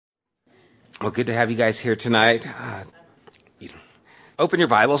Well, good to have you guys here tonight. Open your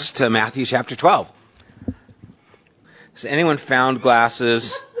Bibles to Matthew chapter 12. Has anyone found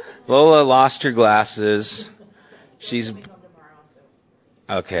glasses? Lola lost her glasses. She's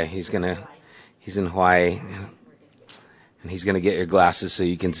okay. He's in Hawaii, and he's gonna get your glasses so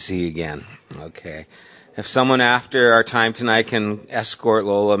you can see again. Okay. If someone after our time tonight can escort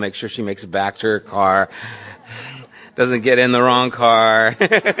Lola, make sure she makes it back to her car. Doesn't get in the wrong car.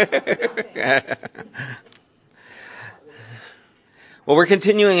 Well, we're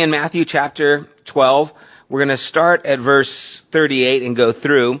continuing in Matthew chapter 12. We're going to start at verse 38 and go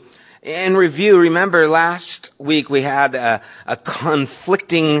through. In review, remember last week we had a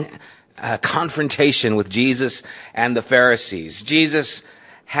conflicting confrontation with Jesus and the Pharisees. Jesus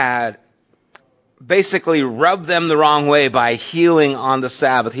had basically rubbed them the wrong way by healing on the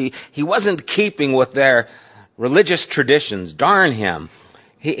Sabbath. He wasn't keeping with their religious traditions. Darn him.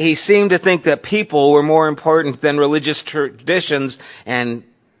 He seemed to think that people were more important than religious traditions, and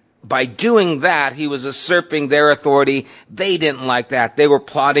by doing that, he was usurping their authority. They didn't like that. They were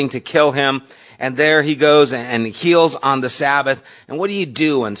plotting to kill him, and there he goes and heals on the Sabbath. And what do you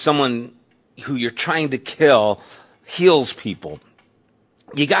do when someone who you're trying to kill heals people?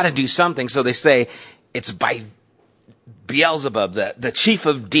 You got to do something. So they say it's by Beelzebub, the chief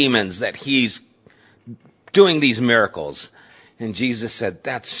of demons, that he's doing these miracles. And Jesus said,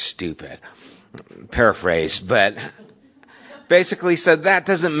 that's stupid. Paraphrased, but basically said that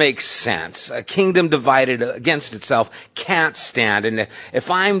doesn't make sense. A kingdom divided against itself can't stand. And if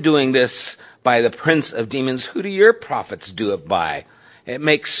I'm doing this by the prince of demons, who do your prophets do it by? It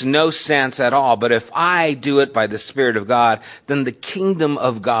makes no sense at all. But if I do it by the Spirit of God, then the kingdom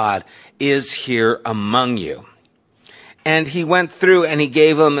of God is here among you. And he went through and he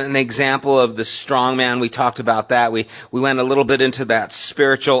gave them an example of the strong man. We talked about that. We went a little bit into that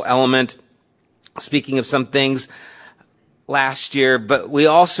spiritual element, speaking of some things last year. But we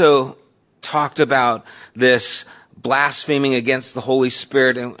also talked about this blaspheming against the Holy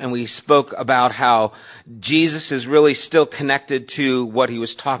Spirit. And we spoke about how Jesus is really still connected to what he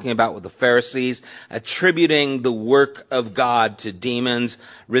was talking about with the Pharisees, attributing the work of God to demons,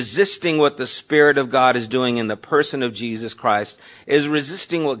 resisting what the Spirit of God is doing in the person of Jesus Christ, is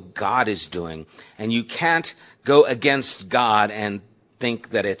resisting what God is doing. And you can't go against God and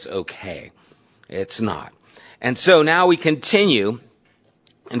think that it's okay. It's not. And so now we continue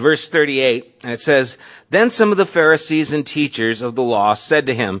in verse 38, and it says, Then some of the Pharisees and teachers of the law said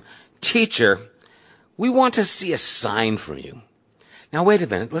to him, Teacher, we want to see a sign from you. Now wait a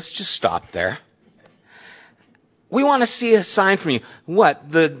minute, let's just stop there. We want to see a sign from you.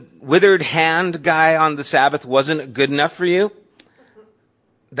 What, the withered hand guy on the Sabbath wasn't good enough for you?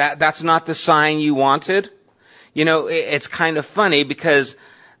 That's not the sign you wanted? You know, it's kind of funny because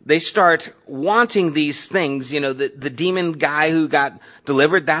they start wanting these things. You know, the demon guy who got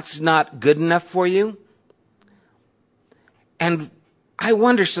delivered, that's not good enough for you. And I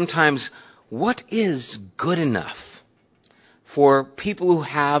wonder sometimes, what is good enough for people who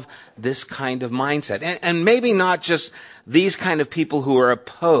have this kind of mindset? And maybe not just these kind of people who are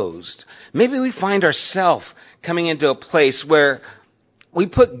opposed. Maybe we find ourselves coming into a place where we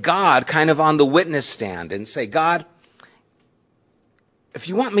put God kind of on the witness stand and say, God, if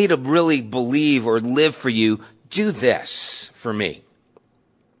you want me to really believe or live for you, do this for me.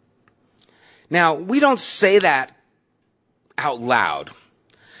 Now, we don't say that out loud,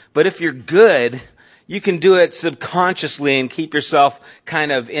 but if you're good, you can do it subconsciously and keep yourself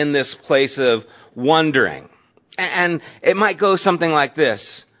kind of in this place of wondering. And it might go something like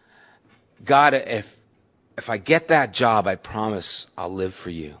this. God, if I get that job, I promise I'll live for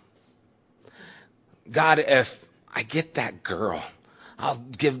you. God, if I get that girl, I'll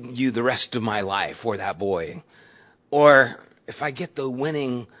give you the rest of my life, or that boy. Or if I get the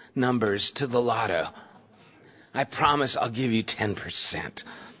winning numbers to the lotto, I promise I'll give you 10%.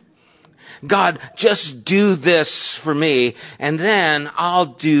 God, just do this for me, and then I'll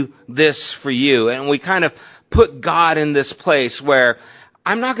do this for you. And we kind of put God in this place where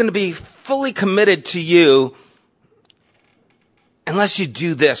I'm not going to be fully committed to you unless you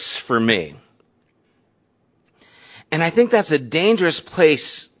do this for me. And I think that's a dangerous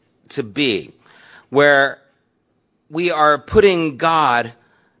place to be, where we are putting God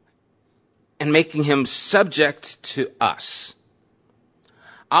and making him subject to us.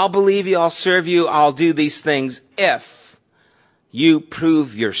 I'll believe you, I'll serve you, I'll do these things if you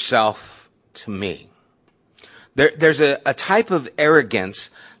prove yourself to me. There's a type of arrogance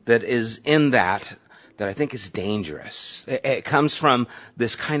that is in that I think is dangerous. It comes from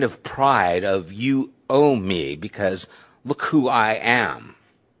this kind of pride of you owe me because look who I am.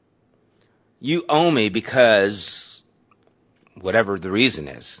 you owe me because whatever the reason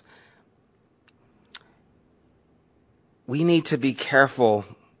is. We need to be careful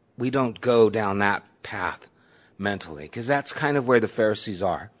we don't go down that path mentally, because that's kind of where the Pharisees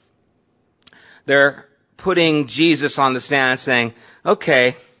are. They're putting Jesus on the stand and saying,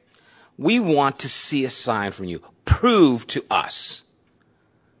 okay, we want to see a sign from you. Prove to us.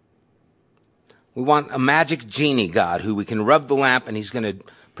 We want a magic genie God who we can rub the lamp and he's going to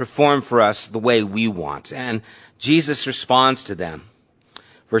perform for us the way we want. And Jesus responds to them.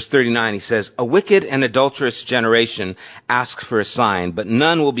 Verse 39, he says, a wicked and adulterous generation asks for a sign, but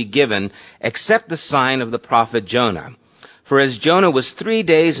none will be given except the sign of the prophet Jonah. For as Jonah was 3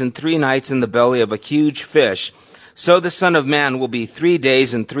 days and 3 nights in the belly of a huge fish, so the Son of Man will be 3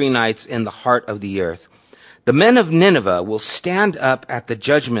 days and 3 nights in the heart of the earth. The men of Nineveh will stand up at the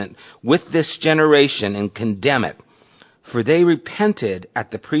judgment with this generation and condemn it, for they repented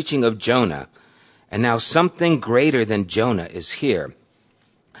at the preaching of Jonah, and now something greater than Jonah is here.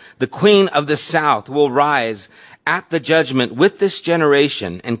 The queen of the south will rise at the judgment with this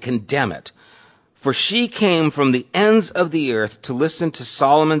generation and condemn it, for she came from the ends of the earth to listen to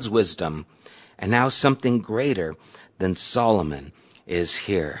Solomon's wisdom, and now something greater than Solomon is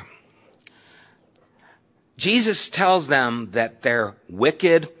here. Jesus tells them that they're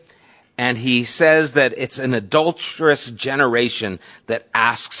wicked, and he says that it's an adulterous generation that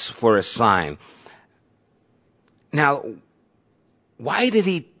asks for a sign. Now, why did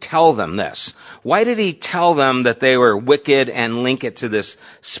he tell them this? Why did he tell them that they were wicked and link it to this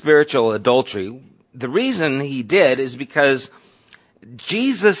spiritual adultery? The reason he did is because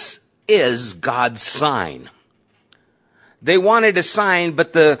Jesus is God's sign. They wanted a sign,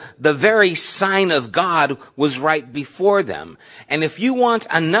 but the very sign of God was right before them. And if you want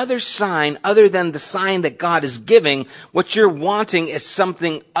another sign other than the sign that God is giving, what you're wanting is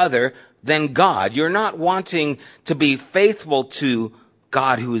something other than God. You're not wanting to be faithful to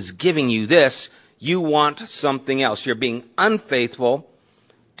God who is giving you this. You want something else. You're being unfaithful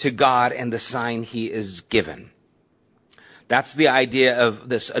to God and the sign he is given. That's the idea of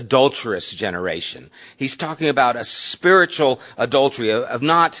this adulterous generation. He's talking about a spiritual adultery, of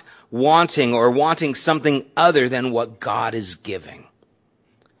not wanting or wanting something other than what God is giving.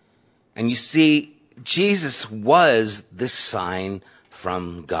 And you see, Jesus was the sign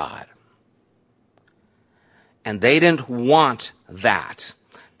from God. And they didn't want that.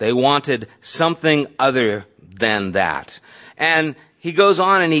 They wanted something other than that. And he goes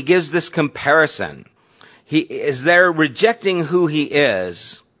on and he gives this comparison. They're rejecting who he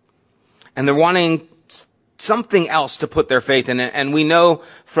is, and they're wanting something else to put their faith in. And we know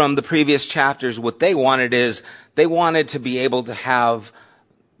from the previous chapters what they wanted is they wanted to be able to have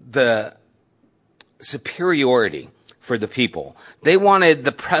the superiority for the people. They wanted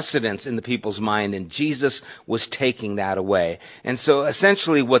the precedence in the people's mind, and Jesus was taking that away. And so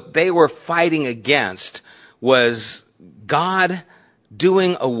essentially what they were fighting against was God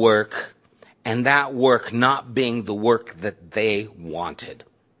doing a work and that work not being the work that they wanted,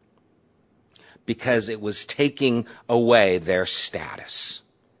 because it was taking away their status.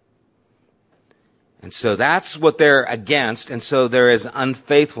 And so that's what they're against. And so there is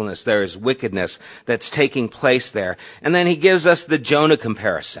unfaithfulness, there is wickedness that's taking place there. And then he gives us the Jonah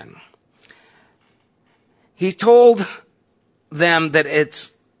comparison. He told them that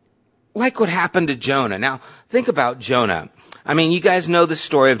it's like what happened to Jonah. Now, think about Jonah. I mean, you guys know the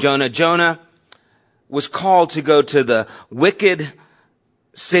story of Jonah. Jonah was called to go to the wicked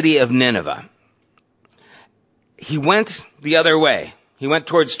city of Nineveh. He went the other way. He went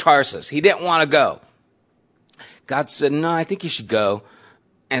towards Tarsus. He didn't want to go. God said, no, I think you should go.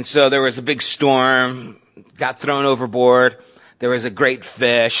 And so there was a big storm, got thrown overboard. There was a great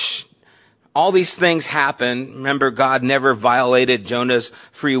fish. All these things happened. Remember, God never violated Jonah's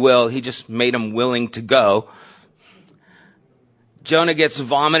free will. He just made him willing to go. Jonah gets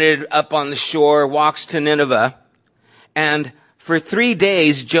vomited up on the shore, walks to Nineveh, and for 3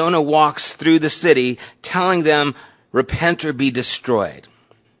 days, Jonah walks through the city telling them, repent or be destroyed.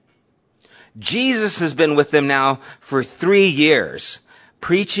 Jesus has been with them now for 3 years,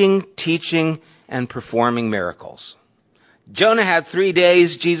 preaching, teaching, and performing miracles. Jonah had 3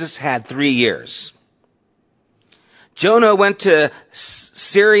 days, Jesus had 3 years. Jonah went to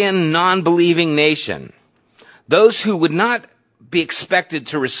Syrian non-believing nation. Those who would not be expected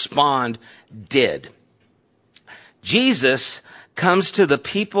to respond did. Jesus comes to the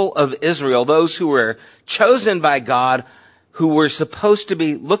people of Israel, those who were chosen by God, who were supposed to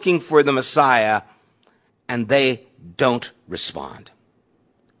be looking for the Messiah, and they don't respond.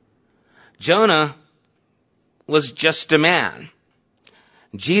 Jonah was just a man.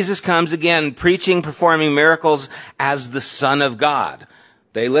 Jesus comes again, preaching, performing miracles as the Son of God.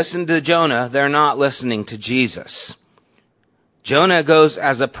 They listen to Jonah. They're not listening to Jesus. Jonah goes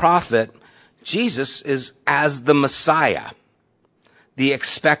as a prophet. Jesus is as the Messiah, the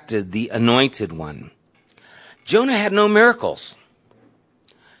expected, the anointed one. Jonah had no miracles.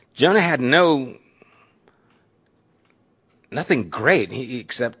 Jonah had nothing great,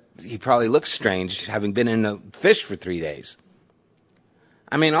 except he probably looks strange having been in a fish for 3 days.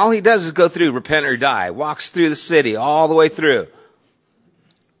 I mean, all he does is go through, repent or die, walks through the city all the way through.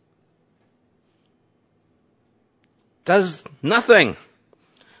 Does nothing.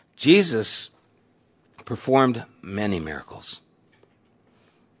 Jesus performed many miracles.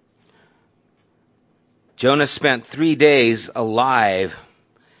 Jonah spent 3 days alive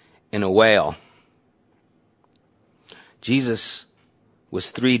in a whale. Jesus was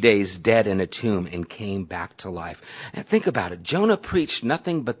 3 days dead in a tomb and came back to life. And think about it. Jonah preached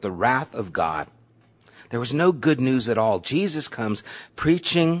nothing but the wrath of God. There was no good news at all. Jesus comes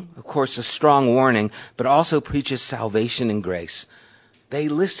preaching, of course, a strong warning, but also preaches salvation and grace. They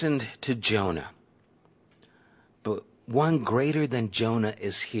listened to Jonah. But one greater than Jonah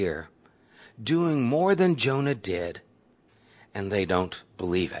is here, doing more than Jonah did, and they don't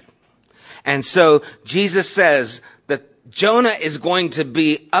believe it. And so Jesus says that Jonah is going to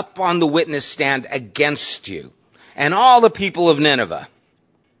be up on the witness stand against you and all the people of Nineveh,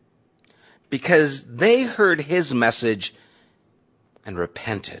 because they heard his message and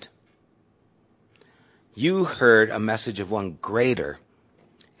repented. You heard a message of one greater,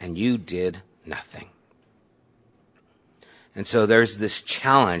 and you did nothing. And so there's this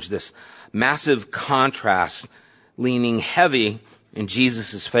challenge, this massive contrast leaning heavy in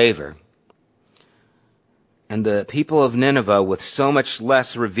Jesus' favor. And the people of Nineveh, with so much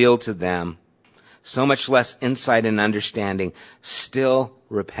less revealed to them, so much less insight and understanding, still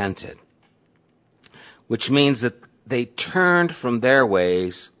repented. Which means that they turned from their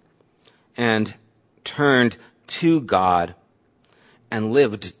ways and turned to God and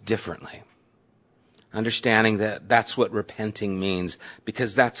lived differently. Understanding that that's what repenting means,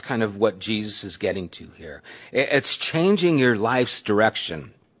 because that's kind of what Jesus is getting to here. It's changing your life's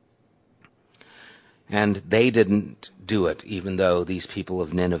direction. And they didn't do it, even though these people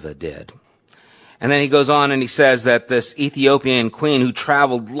of Nineveh did. And then he goes on and he says that this Ethiopian queen who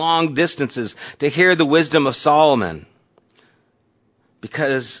traveled long distances to hear the wisdom of Solomon,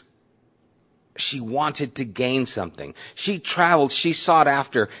 because she wanted to gain something. She traveled, she sought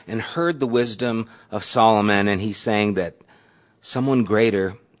after and heard the wisdom of Solomon. And he's saying that someone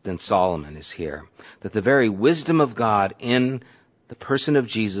greater than Solomon is here. That the very wisdom of God in the person of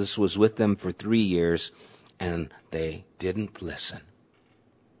Jesus was with them for 3 years, and they didn't listen.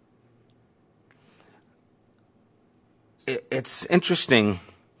 It's interesting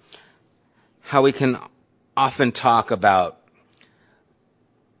how we can often talk about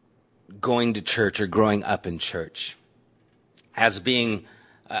going to church or growing up in church as being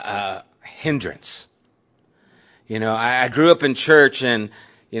a hindrance. You know, I grew up in church, and,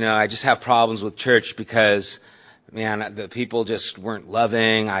 I just have problems with church because, man, the people just weren't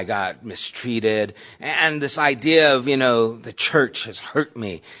loving. I got mistreated. And this idea of, the church has hurt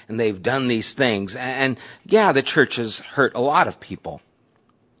me and they've done these things. And yeah, the church has hurt a lot of people.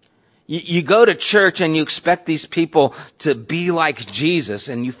 You go to church and you expect these people to be like Jesus,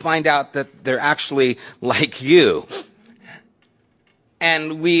 and you find out that they're actually like you.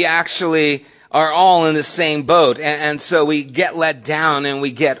 And we actually are all in the same boat. And so we get let down and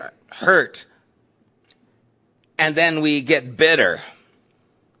we get hurt. And then we get bitter.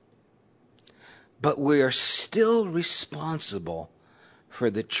 But we are still responsible for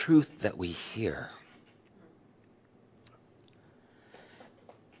the truth that we hear.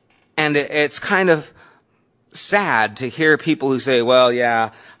 And it's kind of sad to hear people who say, well,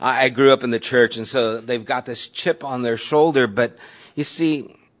 yeah, I grew up in the church, and so they've got this chip on their shoulder. But you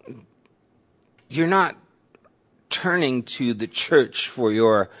see, you're not turning to the church for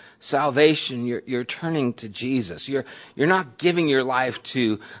your salvation. You're turning to Jesus. You're not giving your life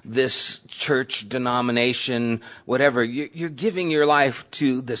to this church denomination, whatever. You're giving your life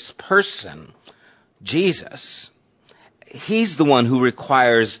to this person, Jesus. He's the one who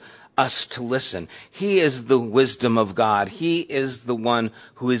requires us to listen. He is the wisdom of God. He is the one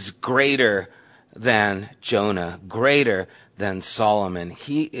who is greater than Jonah, greater than Solomon.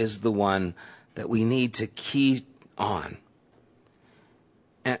 He is the one that we need to key on.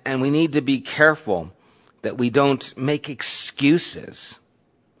 And we need to be careful that we don't make excuses,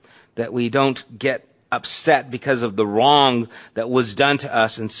 that we don't get upset because of the wrong that was done to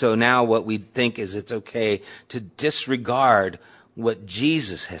us. And so now what we think is it's okay to disregard what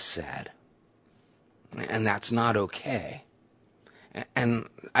Jesus has said. And that's not okay. And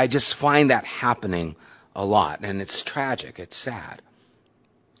I just find that happening a lot. And it's tragic. It's sad.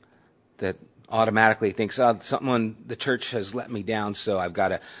 That automatically thinks, oh, the church has let me down, so I've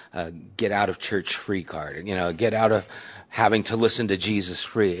got a get out of church free card. Get out of having to listen to Jesus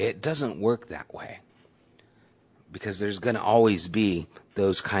free. It doesn't work that way. Because there's going to always be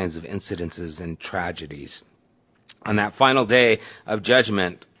those kinds of incidences and tragedies. On that final day of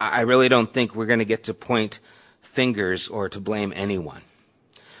judgment, I really don't think we're going to get to point fingers or to blame anyone.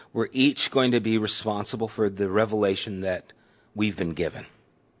 We're each going to be responsible for the revelation that we've been given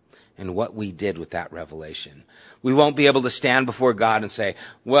and what we did with that revelation. We won't be able to stand before God and say,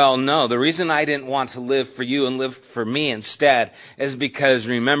 well, no, the reason I didn't want to live for you and live for me instead is because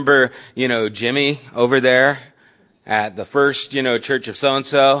remember, Jimmy over there at the first, church of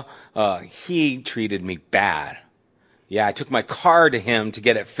so-and-so, he treated me bad. Yeah, I took my car to him to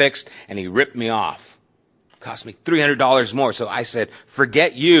get it fixed, and he ripped me off. It cost me $300 more. So I said,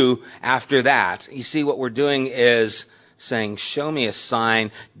 forget you after that. You see, what we're doing is saying, show me a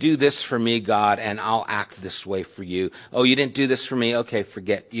sign, do this for me, God, and I'll act this way for you. Oh, you didn't do this for me? Okay,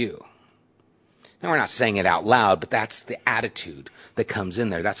 forget you. Now, we're not saying it out loud, but that's the attitude that comes in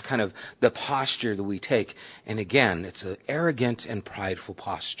there. That's kind of the posture that we take. And again, it's an arrogant and prideful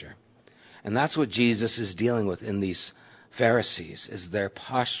posture. And that's what Jesus is dealing with in these Pharisees, is their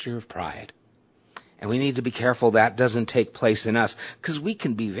posture of pride. And we need to be careful that doesn't take place in us, because we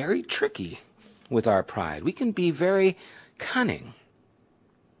can be very tricky with our pride. We can be very cunning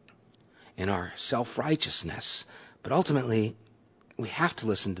in our self-righteousness. But ultimately, we have to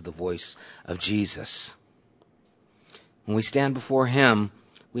listen to the voice of Jesus. When we stand before him,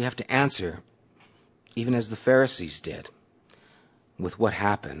 we have to answer, even as the Pharisees did, with what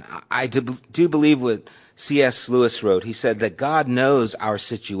happened. I do believe what C.S. Lewis wrote. He said that God knows our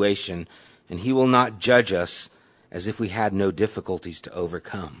situation, and he will not judge us as if we had no difficulties to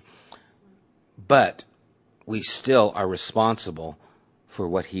overcome. But we still are responsible for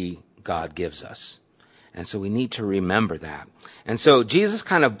what God gives us. And so we need to remember that. And so Jesus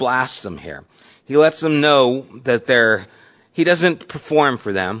kind of blasts them here. He lets them know that he doesn't perform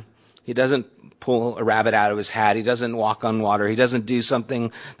for them. He doesn't pull a rabbit out of his hat. He doesn't walk on water. He doesn't do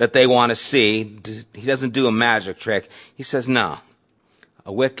something that they want to see. He doesn't do a magic trick. He says, no,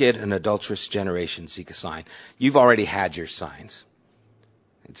 a wicked and adulterous generation seek a sign. You've already had your signs.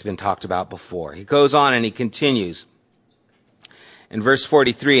 It's been talked about before. He goes on and he continues in verse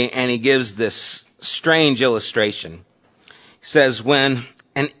 43, and he gives this strange illustration. He says, when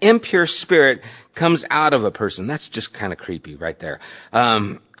an impure spirit comes out of a person, that's just kind of creepy right there.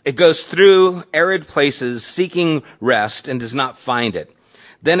 It goes through arid places seeking rest and does not find it.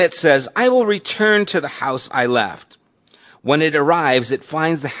 Then it says, I will return to the house I left. When it arrives, it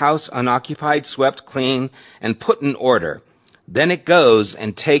finds the house unoccupied, swept clean, and put in order. Then it goes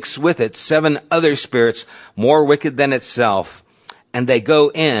and takes with it 7 other spirits more wicked than itself, and they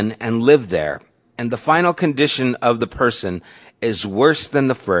go in and live there. And the final condition of the person is worse than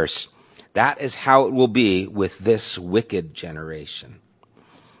the first. That is how it will be with this wicked generation.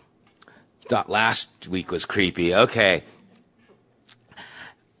 Thought last week was creepy. Okay.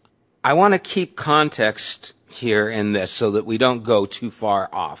 I want to keep context here in this so that we don't go too far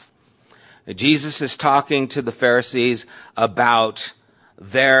off. Jesus is talking to the Pharisees about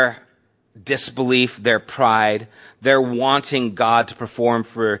their disbelief, their pride, their wanting God to perform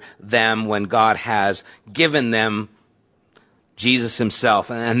for them when God has given them Jesus himself,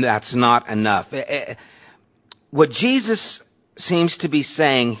 and that's not enough. What Jesus seems to be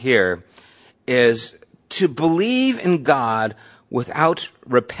saying here is to believe in God without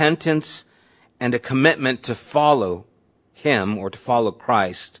repentance and a commitment to follow him or to follow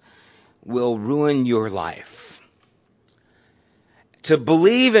Christ will ruin your life. To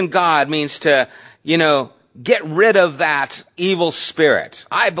believe in God means to, get rid of that evil spirit.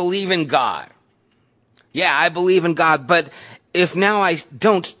 I believe in God. Yeah, I believe in God, but if now I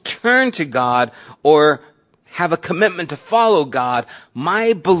don't turn to God or have a commitment to follow God,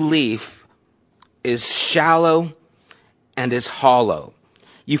 my belief is shallow and is hollow.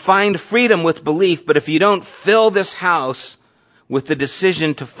 You find freedom with belief, but if you don't fill this house with the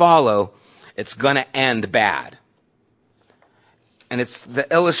decision to follow, it's going to end bad. And it's the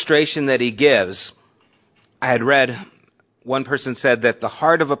illustration that he gives. I had read, one person said that the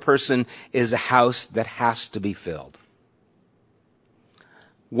heart of a person is a house that has to be filled.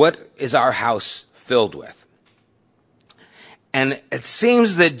 What is our house filled with? And it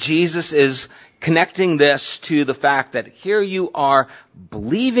seems that Jesus is connecting this to the fact that here you are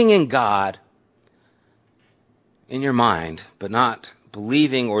believing in God. in your mind, but not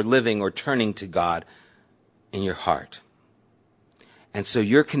believing or living or turning to God in your heart. And so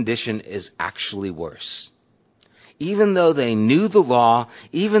your condition is actually worse. Even though they knew the law,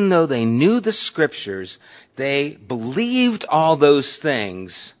 even though they knew the scriptures, they believed all those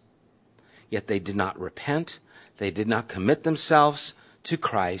things, yet they did not repent, they did not commit themselves to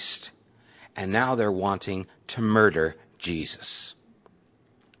Christ, and now they're wanting to murder Jesus.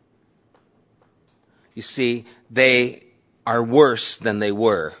 You see, they are worse than they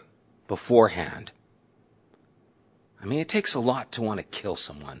were beforehand. I mean, it takes a lot to want to kill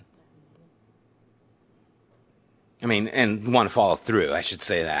someone. I mean, and want to follow through, I should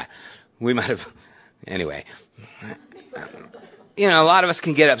say that. We might have, anyway. You know, a lot of us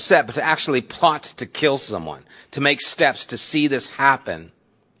can get upset, but to actually plot to kill someone, to make steps to see this happen,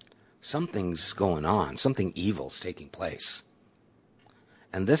 something's going on. Something evil's taking place.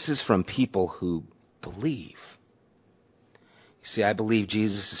 And this is from people who believe. You see, I believe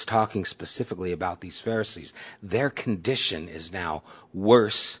Jesus is talking specifically about these Pharisees. Their condition is now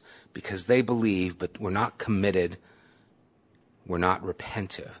worse because they believe, but we're not committed. We're not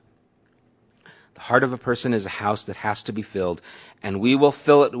repentive. The heart of a person is a house that has to be filled, and we will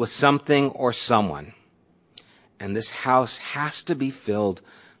fill it with something or someone. And this house has to be filled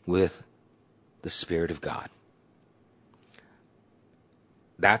with the Spirit of God.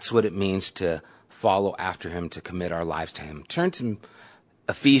 That's what it means to follow after him, to commit our lives to him. Turn to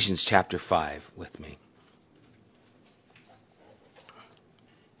Ephesians chapter 5 with me.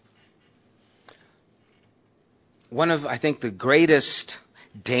 One of, I think, the greatest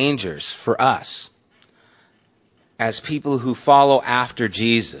dangers for us as people who follow after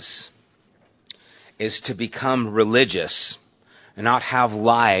Jesus is to become religious and not have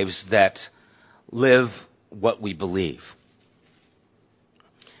lives that live what we believe.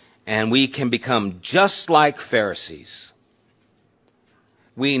 And we can become just like Pharisees.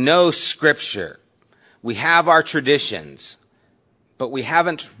 We know Scripture. We have our traditions. But we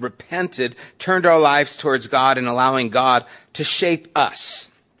haven't repented, turned our lives towards God and allowing God to shape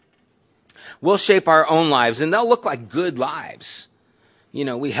us. We'll shape our own lives, and they'll look like good lives. You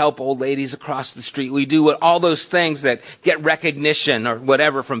know, we help old ladies across the street. We do all those things that get recognition or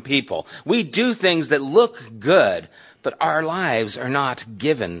whatever from people. We do things that look good, but our lives are not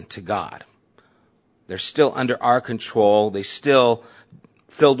given to God. They're still under our control. They're still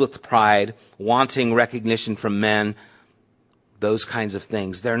filled with pride, wanting recognition from men, those kinds of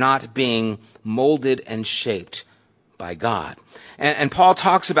things. They're not being molded and shaped by God. And Paul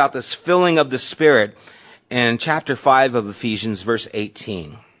talks about this filling of the Spirit in chapter 5 of Ephesians, verse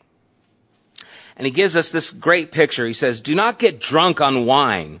 18. And he gives us this great picture. He says, "Do not get drunk on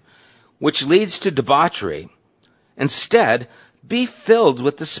wine, which leads to debauchery. Instead, be filled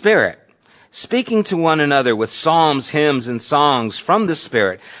with the Spirit, speaking to one another with psalms, hymns, and songs from the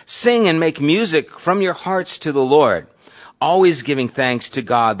Spirit. Sing and make music from your hearts to the Lord, always giving thanks to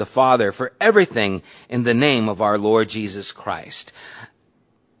God the Father for everything in the name of our Lord Jesus Christ."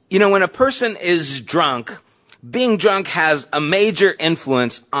 You know, when a person is drunk, being drunk has a major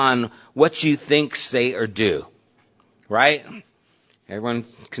influence on what you think, say, or do. Right? Everyone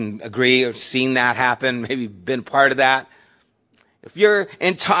can agree or seen that happen, maybe been part of that. If you're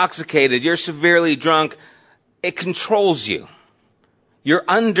intoxicated, you're severely drunk, it controls you. You're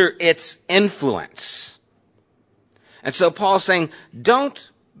under its influence. And so Paul's saying, don't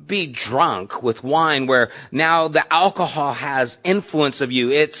be drunk with wine where now the alcohol has influence of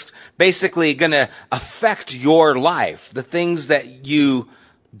you. It's basically going to affect your life, the things that you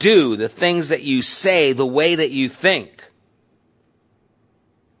do, the things that you say, the way that you think.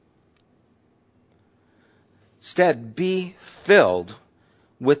 Instead, be filled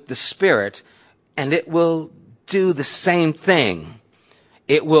with the Spirit, and it will do the same thing.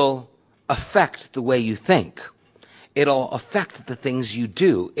 It will affect the way you think. It'll affect the things you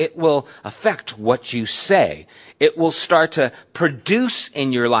do. It will affect what you say. It will start to produce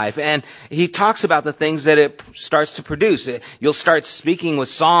in your life. And he talks about the things that it starts to produce. You'll start speaking with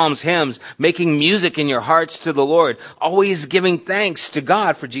psalms, hymns, making music in your hearts to the Lord, always giving thanks to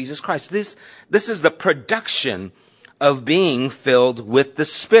God for Jesus Christ. This is the production of being filled with the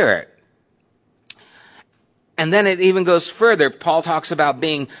Spirit. And then it even goes further. Paul talks about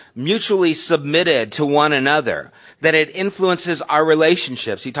being mutually submitted to one another, that it influences our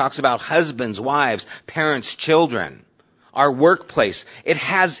relationships. He talks about husbands, wives, parents, children, our workplace. It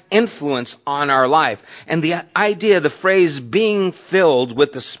has influence on our life. And the idea, the phrase being filled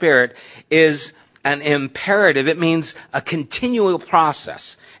with the Spirit is an imperative. It means a continual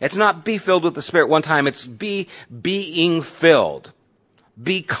process. It's not be filled with the Spirit one time. It's being filled.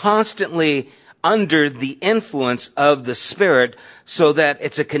 Be constantly under the influence of the Spirit, so that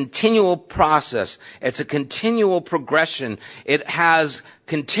it's a continual process. It's a continual progression. It has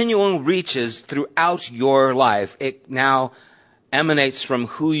continual reaches throughout your life. It now emanates from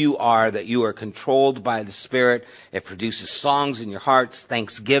who you are, that you are controlled by the Spirit. It produces songs in your hearts,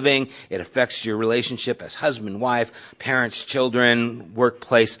 thanksgiving. It affects your relationship as husband, wife, parents, children,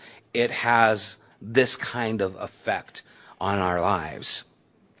 workplace. It has this kind of effect on our lives.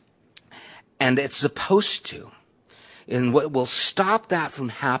 And it's supposed to. And what will stop that from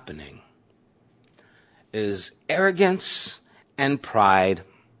happening is arrogance and pride,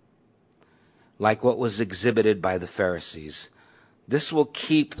 like what was exhibited by the Pharisees. This will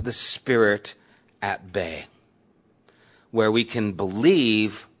keep the Spirit at bay, where we can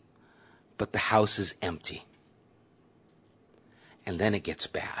believe, but the house is empty. And then it gets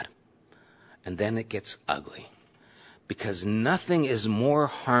bad. And then it gets ugly. Because nothing is more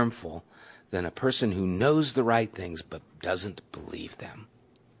harmful than a person who knows the right things but doesn't believe them.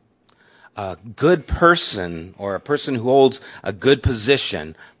 A good person, or a person who holds a good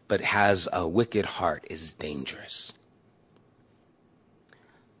position but has a wicked heart, is dangerous.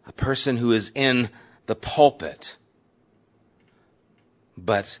 A person who is in the pulpit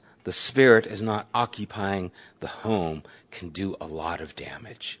but the Spirit is not occupying the home can do a lot of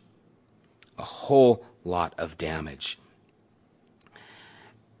damage. A whole lot of damage.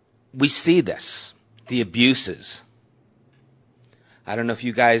 We see this, the abuses. I don't know if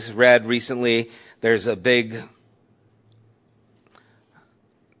you guys read recently, there's a big,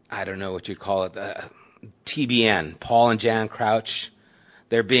 I don't know what you'd call it, TBN, Paul and Jan Crouch.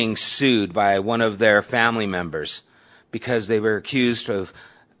 They're being sued by one of their family members because they were accused of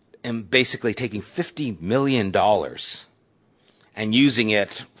basically taking $50 million and using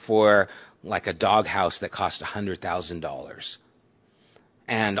it for like a doghouse that cost $100,000.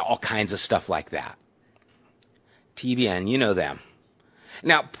 And all kinds of stuff like that. TBN, you know them.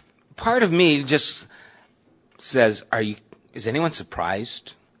 Now, part of me just says, is anyone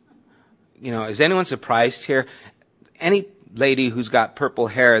surprised? Is anyone surprised here? Any lady who's got purple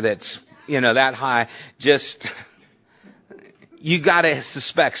hair that's, that high, you gotta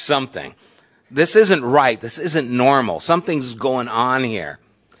suspect something. This isn't right. This isn't normal. Something's going on here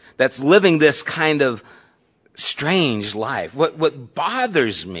that's living this kind of strange life. What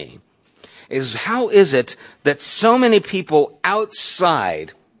bothers me is, how is it that so many people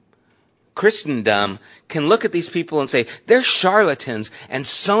outside Christendom can look at these people and say, they're charlatans, and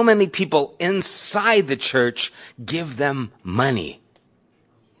so many people inside the church give them money?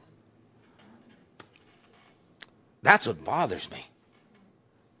 That's what bothers me.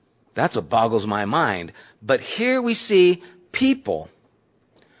 That's what boggles my mind. But here we see people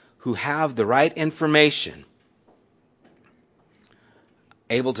who have the right information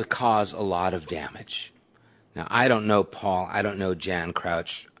able to cause a lot of damage. Now, I don't know Paul. I don't know Jan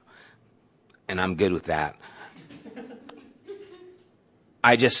Crouch. And I'm good with that.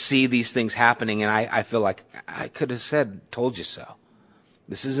 I just see these things happening, and I feel like I could have told you so.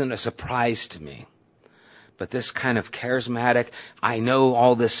 This isn't a surprise to me. But this kind of charismatic, I know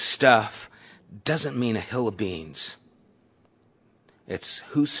all this stuff, doesn't mean a hill of beans. It's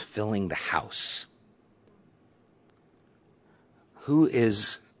who's filling the house. Who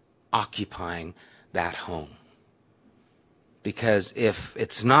is occupying that home? Because if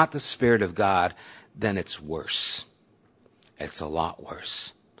it's not the Spirit of God, then it's worse. It's a lot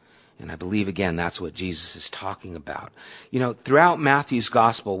worse. And I believe, again, that's what Jesus is talking about. Throughout Matthew's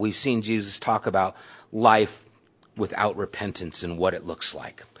gospel, we've seen Jesus talk about life without repentance and what it looks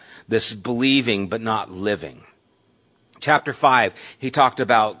like. This believing but not living. Chapter 5, he talked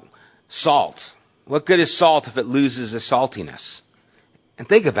about salt. What good is salt if it loses its saltiness? And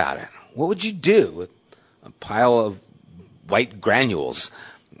think about it. What would you do with a pile of white granules?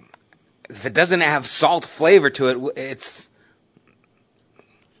 If it doesn't have salt flavor to it,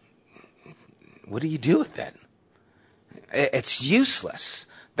 what do you do with it? It's useless.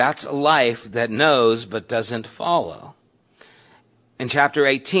 That's a life that knows but doesn't follow. In chapter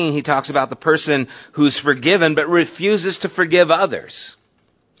 18, he talks about the person who's forgiven but refuses to forgive others,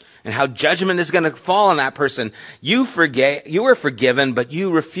 and how judgment is going to fall on that person. You were forgiven, but you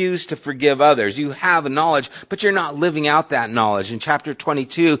refuse to forgive others. You have knowledge, but you're not living out that knowledge. In chapter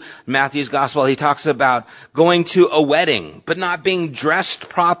 22, Matthew's gospel, he talks about going to a wedding, but not being dressed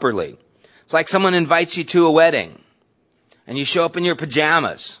properly. It's like someone invites you to a wedding, and you show up in your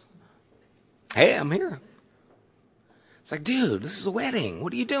pajamas. Hey, I'm here. It's like, dude, this is a wedding.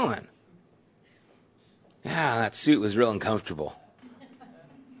 What are you doing? Yeah, that suit was real uncomfortable.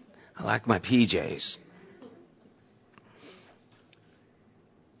 I like my PJs.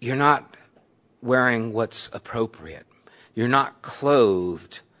 You're not wearing what's appropriate. You're not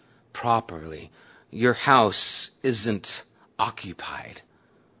clothed properly. Your house isn't occupied.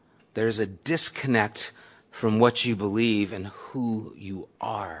 There's a disconnect from what you believe and who you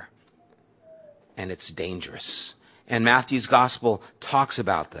are. And it's dangerous. And Matthew's gospel talks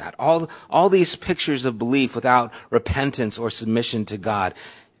about that. All these pictures of belief without repentance or submission to God.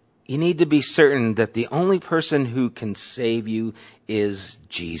 You need to be certain that the only person who can save you is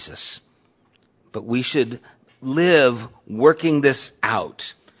Jesus. But we should live working this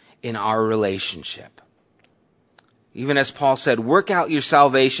out in our relationship. Even as Paul said, work out your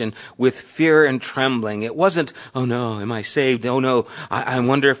salvation with fear and trembling. It wasn't, oh no, am I saved? Oh no, I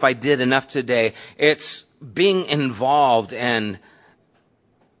wonder if I did enough today. It's being involved and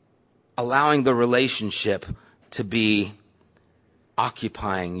allowing the relationship to be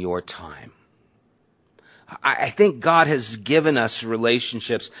occupying your time. I think God has given us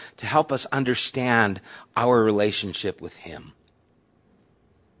relationships to help us understand our relationship with Him.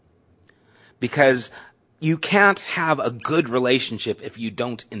 Because you can't have a good relationship if you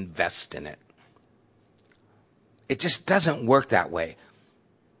don't invest in it. It just doesn't work that way.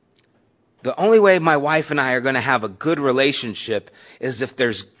 The only way my wife and I are going to have a good relationship is if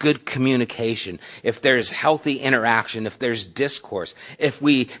there's good communication, if there's healthy interaction, if there's discourse, if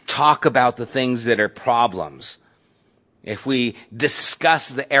we talk about the things that are problems, if we discuss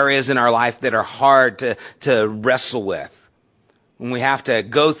the areas in our life that are hard to wrestle with, when we have to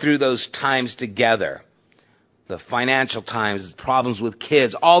go through those times together, the financial times, problems with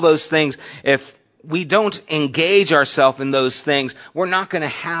kids, all those things, if we don't engage ourselves in those things, we're not going to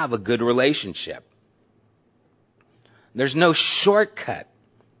have a good relationship. There's no shortcut.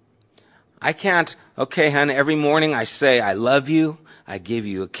 I can't, okay, hon, every morning I say, I love you. I give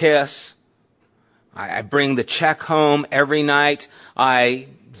you a kiss. I bring the check home every night. I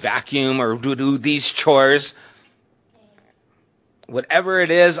vacuum or do these chores. Whatever it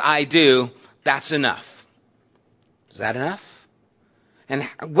is I do, that's enough. Is that enough? And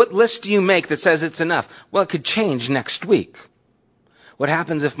what list do you make that says it's enough? Well, it could change next week. What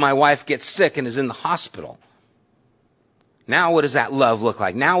happens if my wife gets sick and is in the hospital? Now what does that love look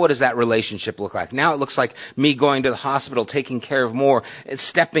like? Now what does that relationship look like? Now it looks like me going to the hospital, taking care of more, and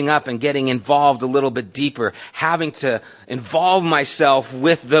stepping up and getting involved a little bit deeper, having to involve myself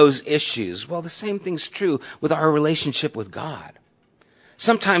with those issues. Well, the same thing's true with our relationship with God.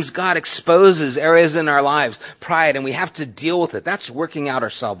 Sometimes God exposes areas in our lives, pride, and we have to deal with it. That's working out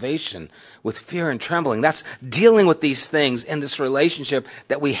our salvation with fear and trembling. That's dealing with these things in this relationship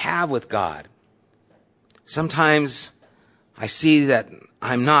that we have with God. Sometimes I see that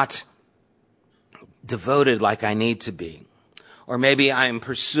I'm not devoted like I need to be. Or maybe I'm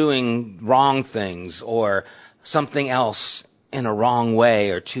pursuing wrong things or something else in a wrong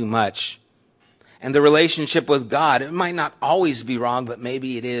way or too much. And the relationship with God, it might not always be wrong, but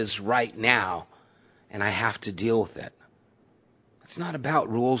maybe it is right now, and I have to deal with it. It's not about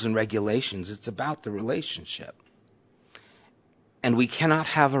rules and regulations. It's about the relationship. And we cannot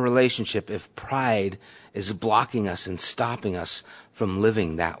have a relationship if pride is blocking us and stopping us from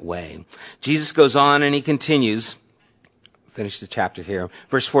living that way. Jesus goes on and he continues. Finish the chapter here.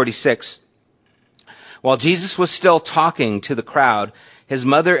 Verse 46. While Jesus was still talking to the crowd, his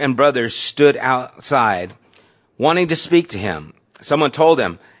mother and brothers stood outside, wanting to speak to him. Someone told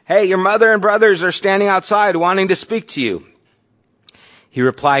him, "Hey, your mother and brothers are standing outside wanting to speak to you." He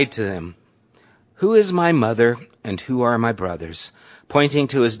replied to them, "Who is my mother and who are my brothers?" Pointing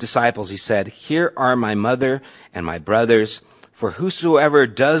to his disciples, he said, "Here are my mother and my brothers. For whosoever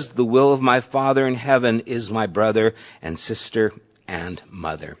does the will of my Father in heaven is my brother and sister and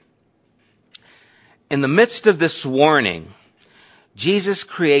mother." In the midst of this warning, Jesus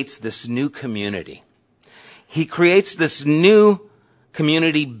creates this new community. He creates this new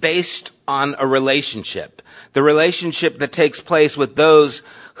community based on a relationship. The relationship that takes place with those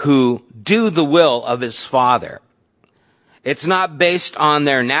who do the will of his Father. It's not based on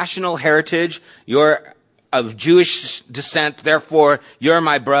their national heritage. You're of Jewish descent, therefore you're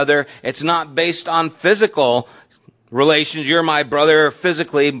my brother. It's not based on physical relations. You're my brother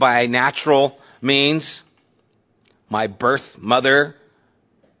physically by natural means. My birth mother.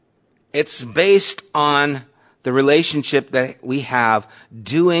 It's based on the relationship that we have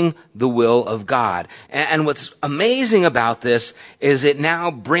doing the will of God. And what's amazing about this is it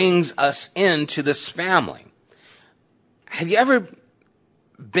now brings us into this family. Have you ever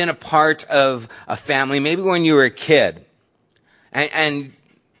been a part of a family, maybe when you were a kid, and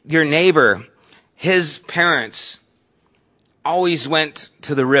your neighbor, his parents always went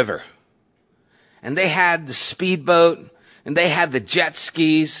to the river? And they had the speedboat, and they had the jet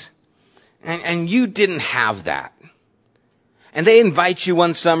skis, and you didn't have that. And they invite you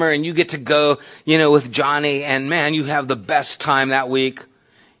one summer and you get to go, with Johnny, and man, you have the best time that week.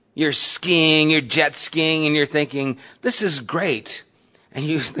 You're skiing, you're jet skiing, and you're thinking, this is great. And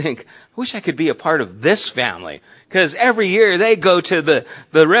you think, I wish I could be a part of this family. Because every year they go to the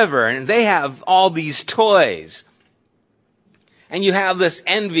river and they have all these toys. And you have this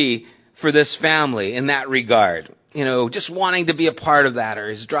envy for this family in that regard. Just wanting to be a part of that. Or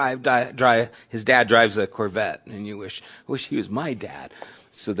his dad drives a Corvette, and you wish he was my dad,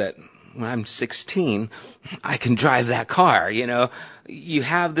 so that when I'm 16, I can drive that car. You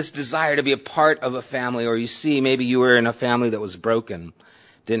have this desire to be a part of a family, or you see maybe you were in a family that was broken,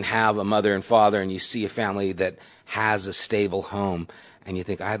 didn't have a mother and father, and you see a family that has a stable home, and you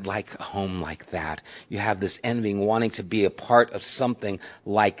think, I'd like a home like that. You have this envy, wanting to be a part of something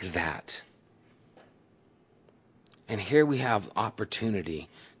like that. And here we have opportunity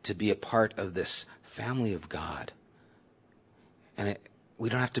to be a part of this family of God. And we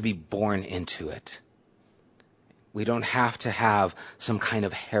don't have to be born into it. We don't have to have some kind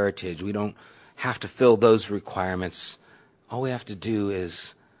of heritage. We don't have to fill those requirements. All we have to do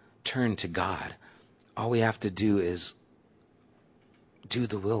is turn to God. All we have to do is do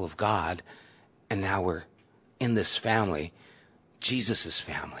the will of God. And now we're in this family, Jesus'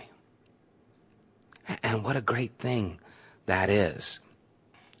 family. And what a great thing that is.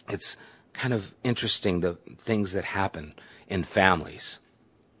 It's kind of interesting, the things that happen in families.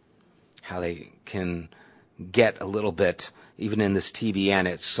 How they can get a little bit, even in this TBN,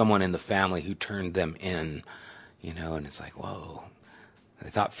 it's someone in the family who turned them in, and it's like, whoa. They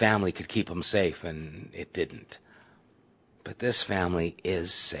thought family could keep them safe, and it didn't. But this family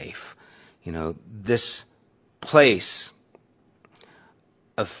is safe. This place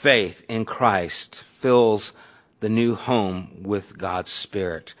of faith in Christ fills the new home with God's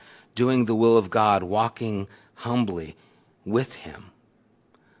Spirit, doing the will of God, walking humbly with Him,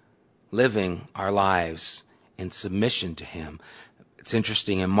 living our lives in submission to Him. It's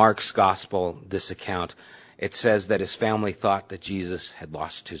interesting, in Mark's gospel, this account, it says that his family thought that Jesus had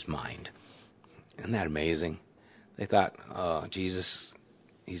lost his mind. Isn't that amazing? They thought, oh, Jesus,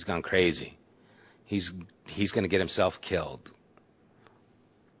 he's gone crazy. He's going to get himself killed.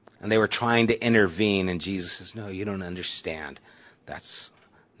 And they were trying to intervene, and Jesus says, no, you don't understand. That's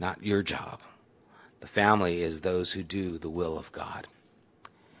not your job. The family is those who do the will of God.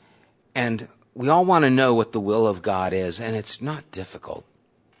 And we all want to know what the will of God is, and it's not difficult.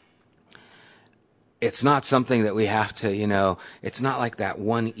 It's not something that we have to, it's not like that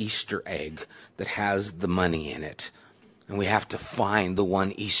one Easter egg that has the money in it. And we have to find the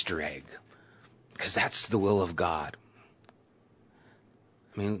one Easter egg, because that's the will of God.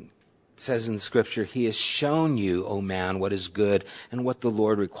 It says in the Scripture, He has shown you, O man, what is good and what the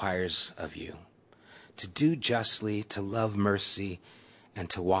Lord requires of you, to do justly, to love mercy, and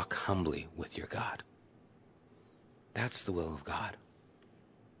to walk humbly with your God. That's the will of God.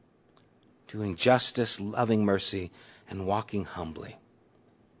 Doing justice, loving mercy, and walking humbly.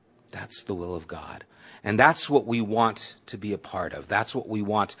 That's the will of God. And that's what we want to be a part of. That's what we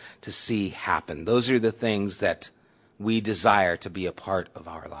want to see happen. Those are the things that we desire to be a part of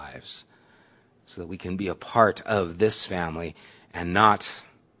our lives, so that we can be a part of this family and not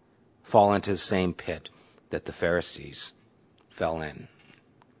fall into the same pit that the Pharisees fell in.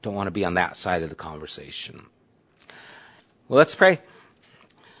 Don't want to be on that side of the conversation. Well, let's pray.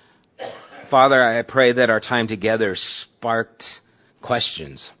 Father, I pray that our time together sparked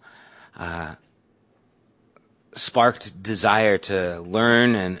questions, sparked desire to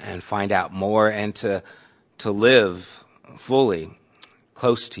learn and find out more, and to live fully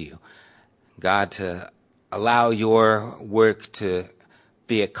close to you. God, to allow your work to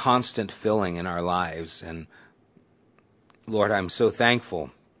be a constant filling in our lives. And Lord, I'm so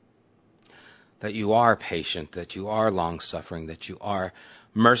thankful that you are patient, that you are long-suffering, that you are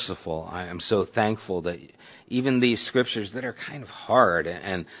merciful. I am so thankful that even these scriptures that are kind of hard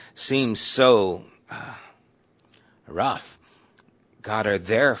and seem so rough, God, are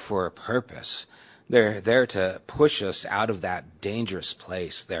there for a purpose. They're there to push us out of that dangerous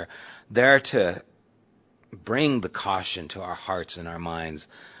place. They're there to bring the caution to our hearts and our minds,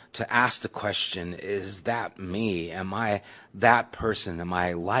 to ask the question, is that me? Am I that person? Am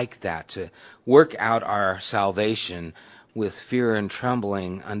I like that? To work out our salvation with fear and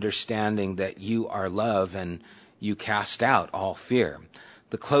trembling, understanding that you are love and you cast out all fear.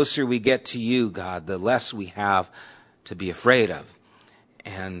 The closer we get to you, God, the less we have to be afraid of.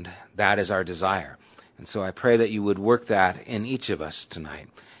 And that is our desire. And so I pray that you would work that in each of us tonight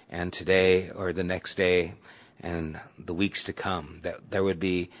and today or the next day and the weeks to come, that there would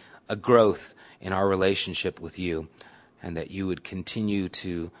be a growth in our relationship with you, and that you would continue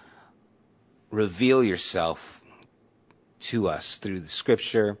to reveal yourself to us through the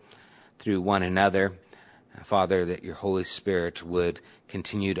Scripture, through one another. Father, that your Holy Spirit would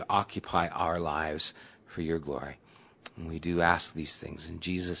continue to occupy our lives for your glory. And we do ask these things in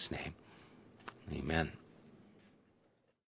Jesus' name. Amen.